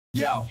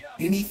Yo,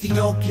 in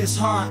Ethiopia's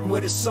heart, where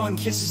the sun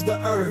kisses the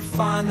earth,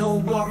 Fano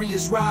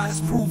warriors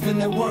rise, proving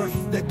their worth.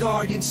 Their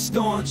guardians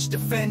staunch,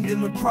 defending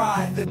with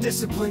pride. Their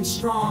discipline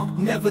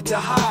strong, never to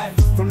hide.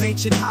 From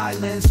ancient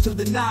highlands to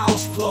the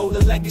Nile's flow,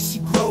 the legacy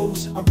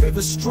grows, a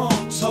river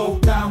strong, soul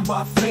bound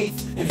by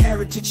faith and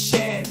heritage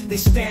shared. They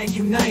stand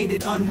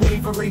united,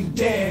 unwavering,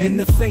 dare. In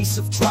the face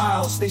of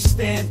trials, they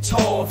stand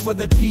tall. For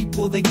the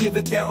people, they give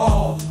it their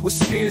all. With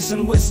spears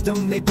and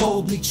wisdom, they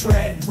boldly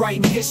tread,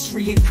 writing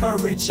history and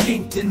courage,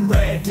 inked in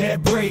red. Their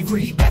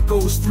bravery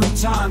echoes through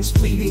time's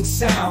fleeting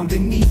sound.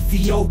 In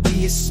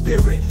Ethiopia's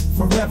spirit,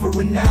 forever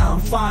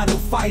renowned. Final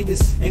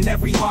fighters in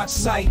every heart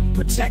sight,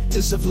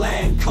 protectors of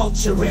land,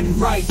 culture, and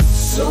right.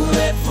 So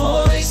let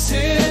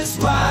voices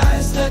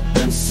rise, let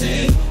them sing